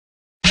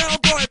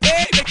boy,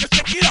 baby, make you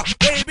shake it up,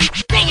 baby.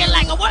 Sing it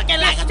like a working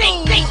like a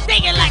ding ding.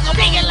 Sing it like a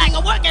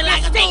working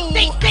like a ding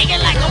ding. Sing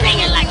it like a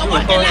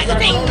working like a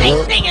ding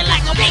ding. Sing it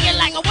like a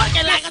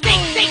working like a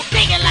ding ding.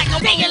 Sing it like a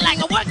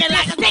working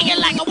like a ding it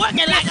like a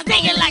working like a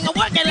ding it like a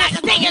working like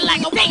a ding it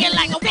like a ding it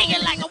like a ding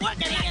it like a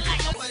working like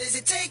a. What does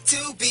it take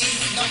to be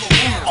number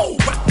one? Oh,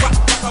 rock, rock,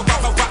 rock, rock,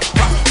 rock,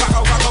 rock, rock, rock, rock,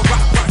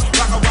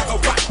 rock, rock, rock, rock,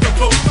 rock, rock the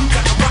boat.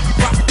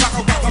 Rock, rock, rock,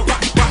 rock, rock,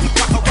 rock,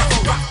 rock, rock,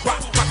 rock,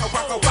 rock,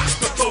 rock, rock, rock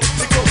the boat.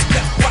 It goes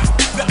left, right,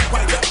 left,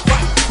 right,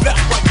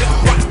 left, right, left, right,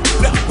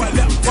 left, right, left, right,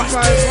 left,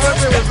 right.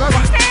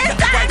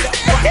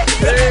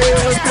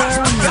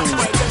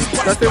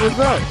 That's it, what's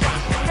up?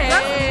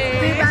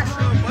 Hey.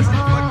 What's the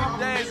fucking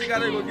dance? You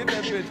gotta go get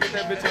that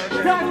bitch on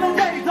there.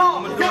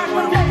 I'ma do it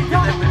when get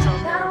that bitch on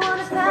there.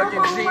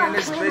 Fucking G in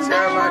this bitch,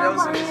 everybody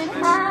else in this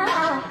bitch.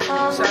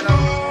 Shout out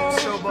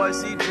Showboy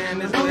CJ in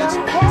this bitch.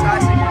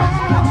 Tyson in this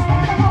bitch.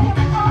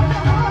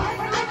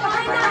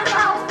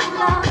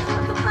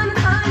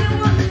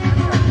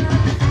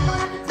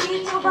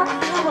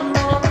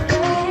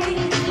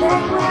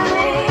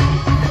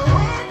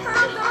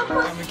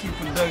 I'ma keep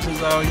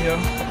productions out here.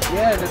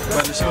 Yeah, that's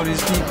about to show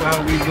these people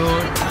how we do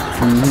it.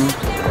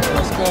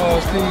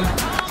 scarz-p,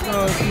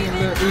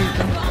 Lil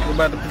Ethan. We're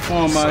about to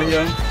perform out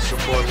here. It's your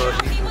boy Lil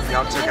Ethan.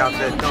 Y'all check out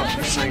that dump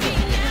you singing.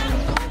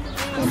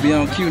 We'll be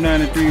on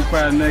Q93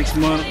 probably next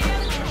month.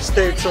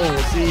 Stay tuned.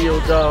 CEO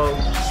Dog,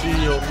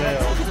 CEO Mel, you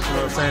know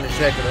what I'm saying,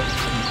 executive.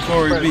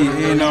 Corey B,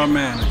 A&R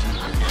manager.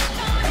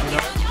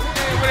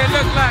 Hey, what it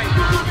look like?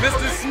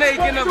 Mr. Snake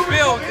in the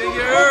building,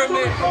 you heard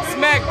me?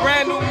 Smack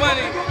brand new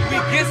money. We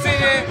gets it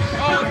in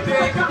all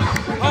day.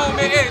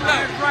 Homie, hey,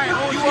 look,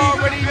 you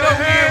already know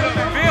we in the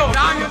building.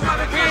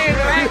 We in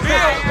the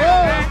building.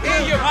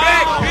 In your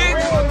back,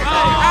 bitch.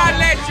 I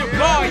let you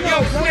boy,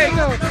 yo, Snake.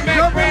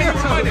 Smack brand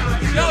new money.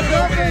 Yo,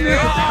 look at it.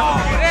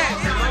 All that.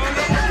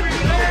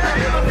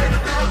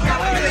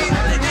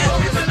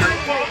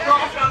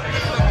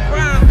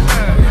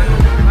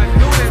 I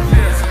knew that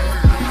shit.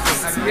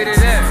 I get it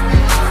in.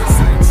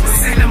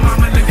 Say the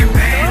mama looking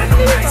bad and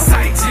I'm nice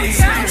sight G.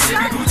 She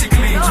be Gucci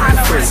clean, trying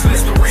to fresh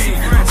Listerine.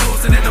 I'm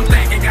posting and I'm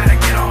thinking, gotta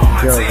get her on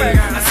my team.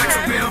 I sex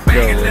a bill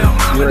bag and little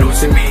mama know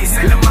she mean.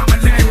 Say the mama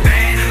looking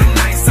bad and I'm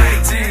nice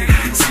sight G.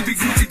 She be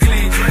Gucci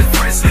clean, dress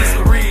fresh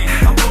Listerine.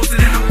 I'm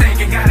posting and I'm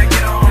thinking, gotta get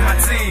her on my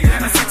team.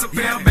 I sex a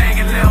bill bag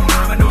and little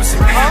mama know she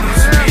mean. Know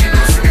she mean,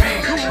 know she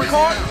mean. You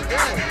record?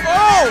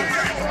 Oh!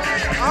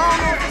 I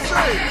don't know what to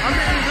say. I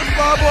mean, this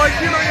boy,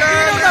 Kilo,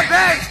 the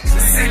best.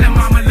 Say the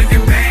mama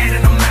looking bad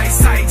and I'm nice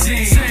sight G.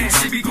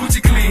 She be Gucci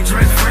clean,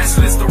 dress fresh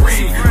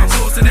Listerine. I'm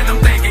posting and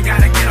I'm thinking,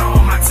 gotta get her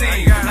on my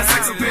team. I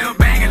sex a bill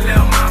banging,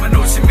 little mama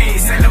know she mean.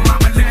 Say the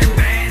mama looking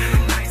bad and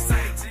I'm nice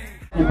sight G.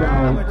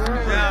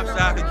 Jam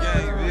shot the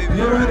game, baby.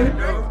 You already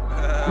know.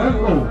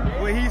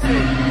 What he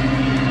said.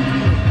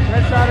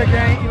 Let's shot the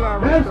game,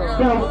 Elon.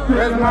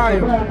 Let's hire.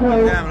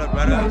 Damn, look,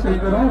 brother.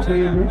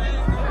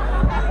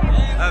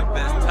 That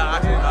best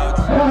talking about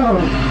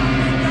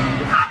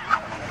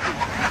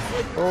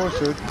Oh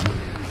shit.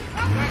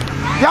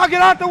 Y'all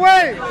get out the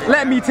way!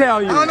 Let me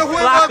tell you. I don't know who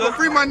it was, but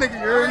free my nigga, you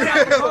heard me?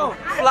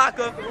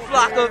 Flocka,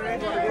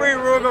 free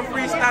Ruger,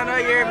 free Steiner,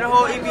 you hear me? The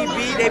whole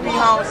EBB, they be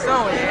home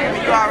soon, you hear me?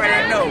 You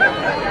already know. You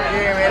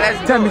hear me?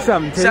 Let's tell me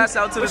something, Tim. Shouts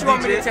out to the DJ. What you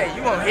want me to tell you?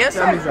 You want to hear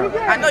something?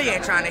 I know you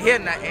ain't trying to hear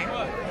nothing.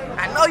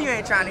 I know you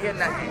ain't trying to hear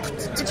nothing.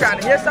 You trying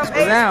to hear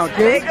something? Down,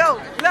 there you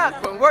go. Look,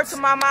 from work to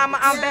my mama,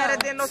 I'm better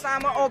than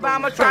Osama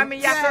Obama. Try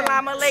me,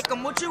 assalamu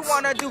alaikum. What you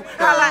wanna do?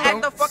 Holla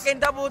at the fucking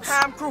double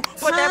time crew.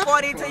 Put that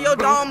 40 to your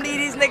dome. Leave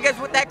these niggas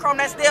with that chrome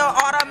that's still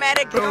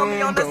automatic. Kill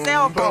me on the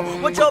cell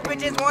phone. What your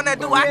bitches wanna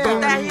do? I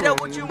put that heater.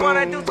 What you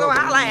wanna do? So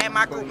holla at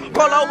my crew.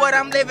 Polo what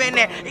I'm living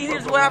in.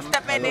 This is where I'm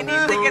stepping in.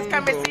 These niggas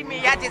come and see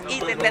me. I just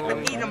eat it. Let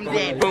them eat them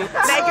dead.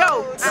 Let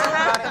go.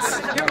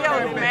 Give me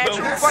over, man.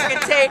 True fucking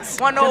take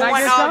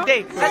 101 all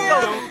day. Let's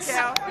go,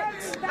 Cal.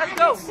 Let's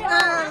go.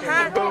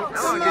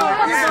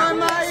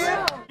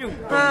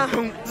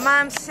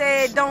 Mom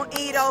said don't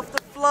eat off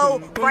the flow.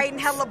 Writing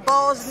hella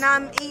balls, now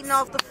I'm eating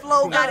off the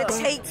flow. Gotta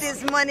take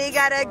this money,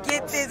 gotta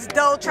get this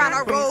dough.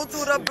 Tryna roll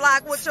through the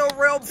block with your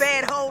real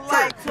bad hoe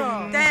like,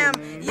 damn,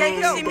 yeah,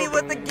 you see me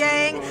with the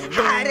gang.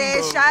 Hot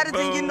ass shotters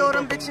and you know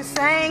them bitches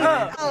sang.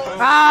 Let go,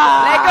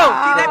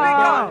 keep that bitch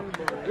going.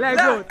 Let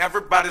go.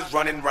 Everybody's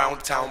running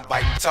around town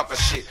biting tougher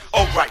shit.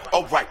 Alright.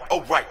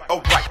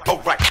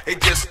 They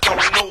just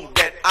don't know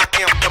that I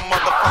am the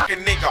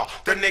motherfucking nigga.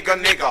 The nigga.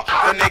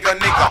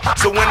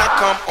 So when I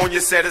come on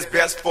your set, it's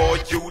best for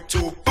you to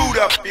boot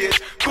up, bitch.